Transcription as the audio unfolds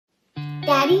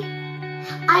Daddy,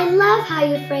 I love how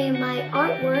you frame my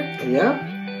artwork.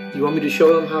 Yeah? You want me to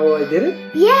show them how I did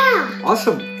it? Yeah!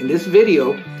 Awesome! In this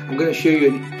video, I'm going to show you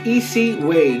an easy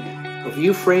way of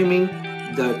you framing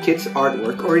the kids'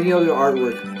 artwork or any other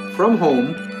artwork from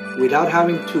home without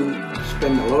having to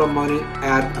spend a lot of money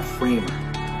at a framer.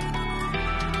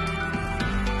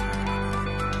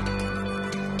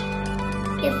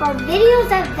 If our videos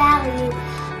have value,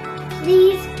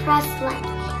 please press like.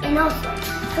 And also,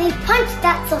 please punch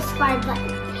that subscribe button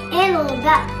and the little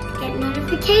bell to get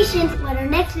notifications when our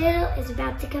next video is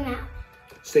about to come out.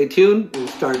 Stay tuned, we'll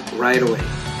start right away.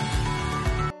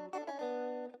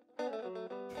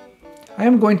 I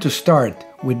am going to start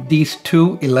with these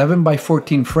two 11 by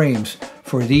 14 frames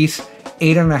for these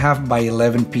 8.5 by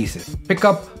 11 pieces. Pick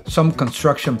up some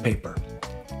construction paper.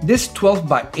 This 12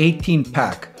 by 18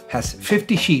 pack has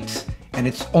 50 sheets and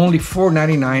it's only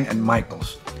 $4.99 at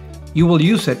Michael's. You will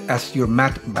use it as your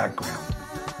matte background.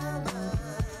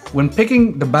 When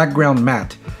picking the background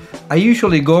matte, I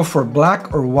usually go for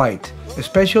black or white,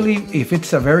 especially if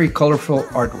it's a very colorful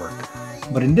artwork.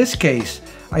 But in this case,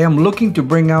 I am looking to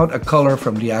bring out a color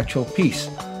from the actual piece.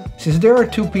 Since there are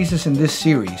two pieces in this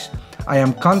series, I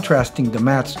am contrasting the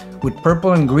mattes with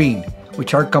purple and green,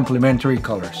 which are complementary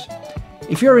colors.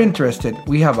 If you're interested,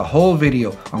 we have a whole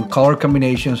video on color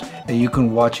combinations that you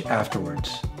can watch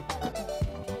afterwards.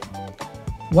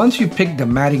 Once you pick the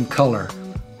matting color,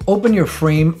 open your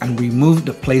frame and remove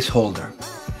the placeholder.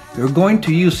 You're going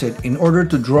to use it in order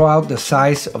to draw out the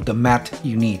size of the mat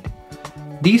you need.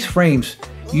 These frames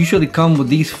usually come with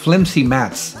these flimsy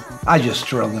mats. I just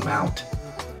throw them out.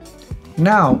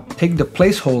 Now take the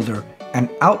placeholder and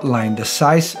outline the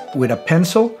size with a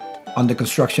pencil on the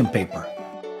construction paper.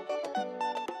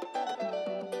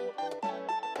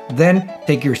 Then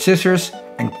take your scissors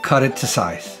and cut it to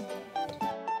size.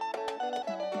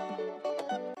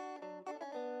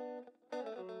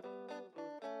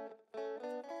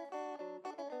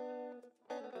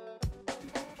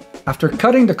 After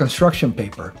cutting the construction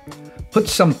paper, put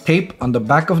some tape on the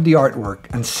back of the artwork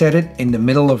and set it in the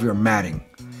middle of your matting.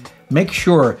 Make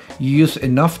sure you use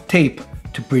enough tape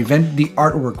to prevent the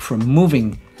artwork from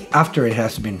moving after it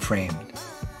has been framed.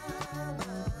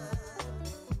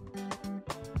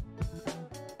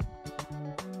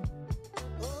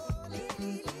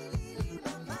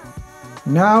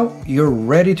 Now you're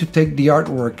ready to take the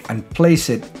artwork and place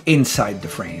it inside the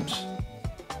frames.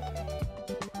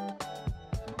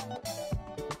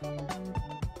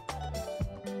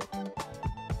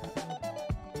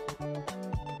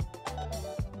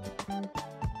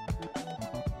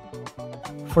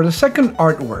 For the second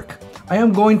artwork, I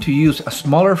am going to use a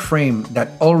smaller frame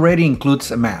that already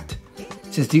includes a mat.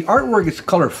 Since the artwork is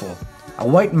colorful, a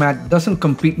white mat doesn't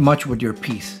compete much with your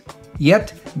piece.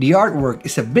 Yet, the artwork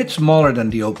is a bit smaller than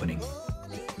the opening.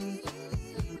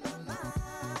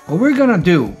 What we're gonna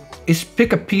do is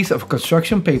pick a piece of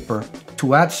construction paper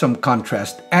to add some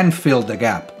contrast and fill the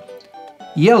gap.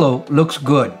 Yellow looks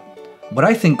good, but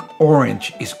I think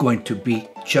orange is going to be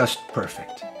just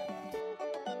perfect.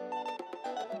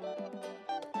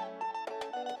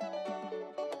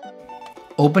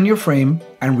 Open your frame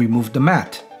and remove the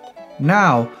mat.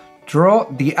 Now, draw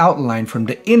the outline from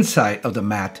the inside of the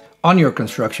mat on your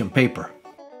construction paper.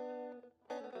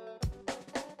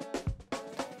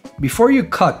 Before you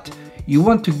cut, you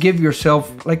want to give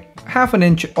yourself like half an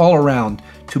inch all around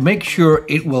to make sure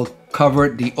it will cover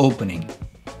the opening.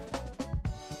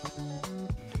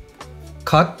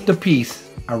 Cut the piece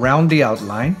around the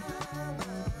outline.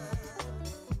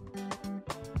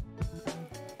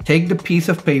 Take the piece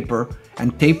of paper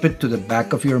and tape it to the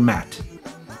back of your mat.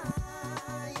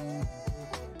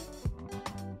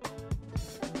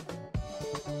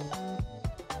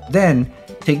 Then,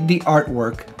 take the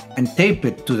artwork and tape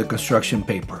it to the construction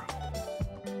paper.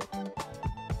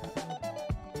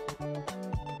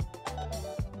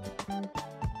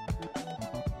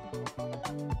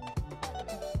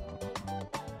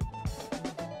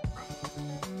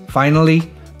 Finally,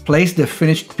 place the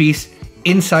finished piece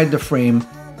inside the frame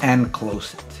and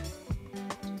close it.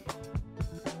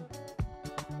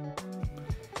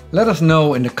 Let us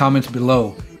know in the comments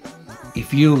below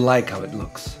if you like how it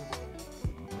looks.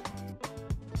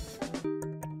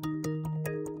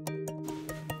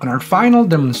 On our final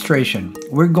demonstration,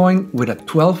 we're going with a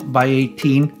 12 by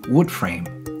 18 wood frame.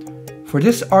 For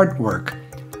this artwork,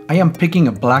 I am picking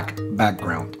a black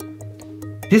background.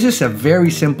 This is a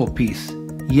very simple piece,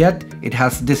 yet it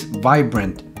has this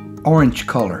vibrant orange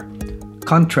color,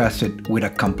 contrasted with a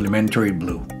complementary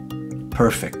blue.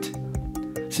 Perfect.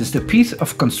 Since the piece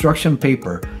of construction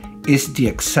paper is the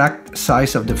exact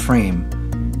size of the frame,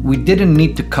 we didn't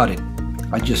need to cut it.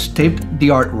 I just taped the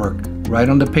artwork right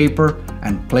on the paper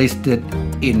and placed it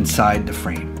inside the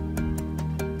frame.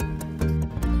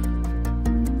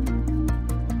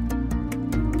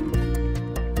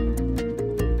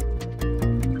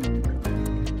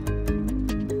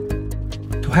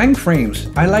 To hang frames,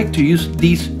 I like to use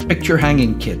these picture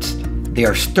hanging kits. They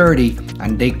are sturdy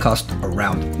and they cost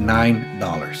around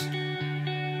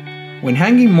 $9. When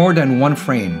hanging more than one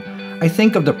frame, I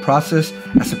think of the process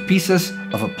as pieces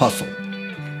of a puzzle.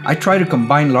 I try to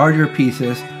combine larger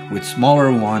pieces with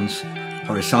smaller ones,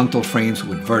 horizontal frames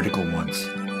with vertical ones.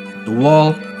 The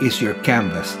wall is your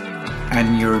canvas,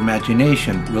 and your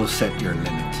imagination will set your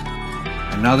limit.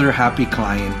 Another happy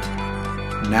client.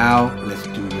 Now let's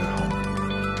do your homework.